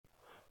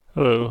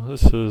Hello,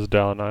 this is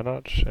Dallin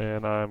Einotch,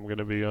 and I'm going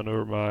to be going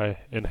over my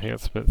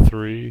Enhancement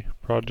 3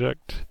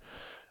 project.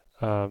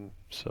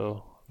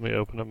 So let me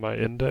open up my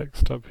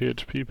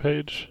index.php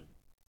page.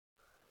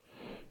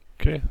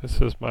 Okay, this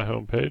is my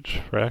home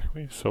page for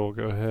Acme, so we'll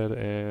go ahead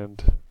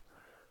and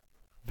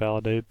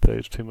validate the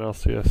HTML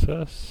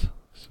CSS.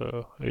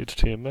 So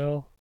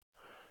HTML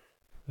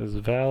is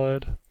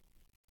valid,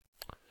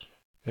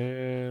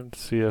 and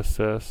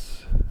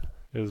CSS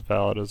is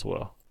valid as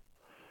well.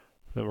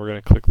 Then we're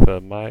going to click the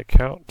My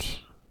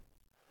Account.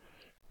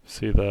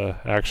 See the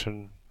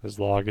action is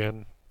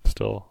login,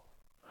 still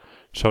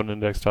shown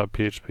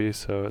index.php,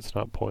 so it's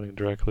not pointing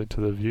directly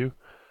to the view.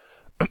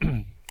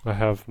 I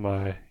have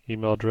my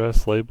email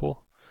address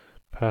label,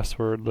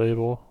 password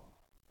label,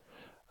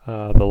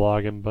 the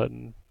login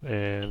button,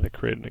 and the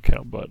create an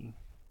account button.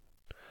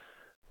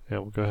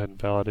 And we'll go ahead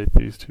and validate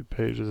these two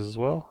pages as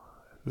well.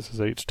 This is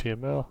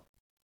HTML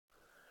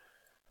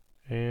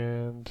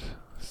and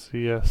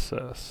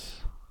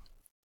CSS.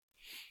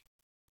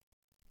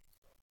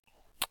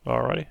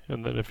 Alrighty,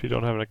 and then if you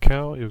don't have an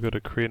account, you'll go to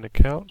create an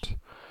account.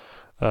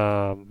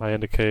 I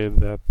indicated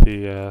that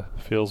the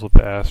fields with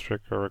the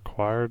asterisk are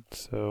required,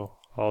 so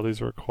all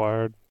these are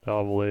required,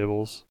 all the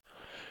labels,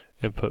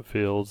 input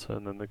fields,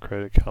 and then the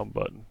create account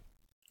button.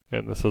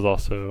 And this is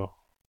also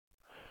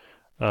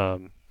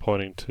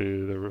pointing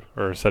to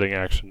or setting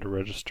action to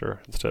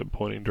register instead of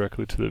pointing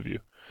directly to the view.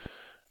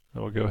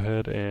 And we'll go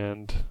ahead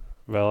and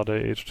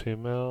validate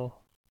HTML,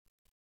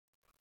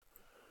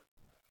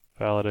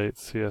 validate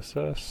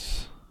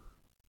CSS,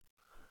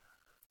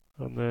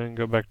 and then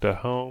go back to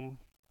home,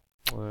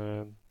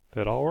 and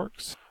that all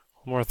works.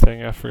 One more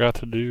thing I forgot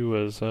to do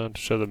was to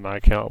show that my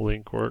account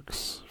link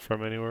works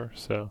from anywhere.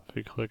 So if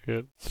you click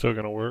it, it's still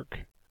going to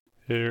work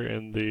here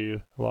in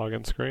the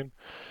login screen.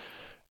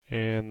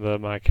 And the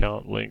my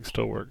account link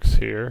still works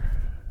here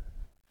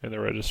in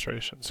the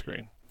registration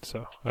screen.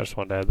 So I just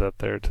wanted to add that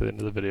there to the end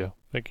of the video.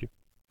 Thank you.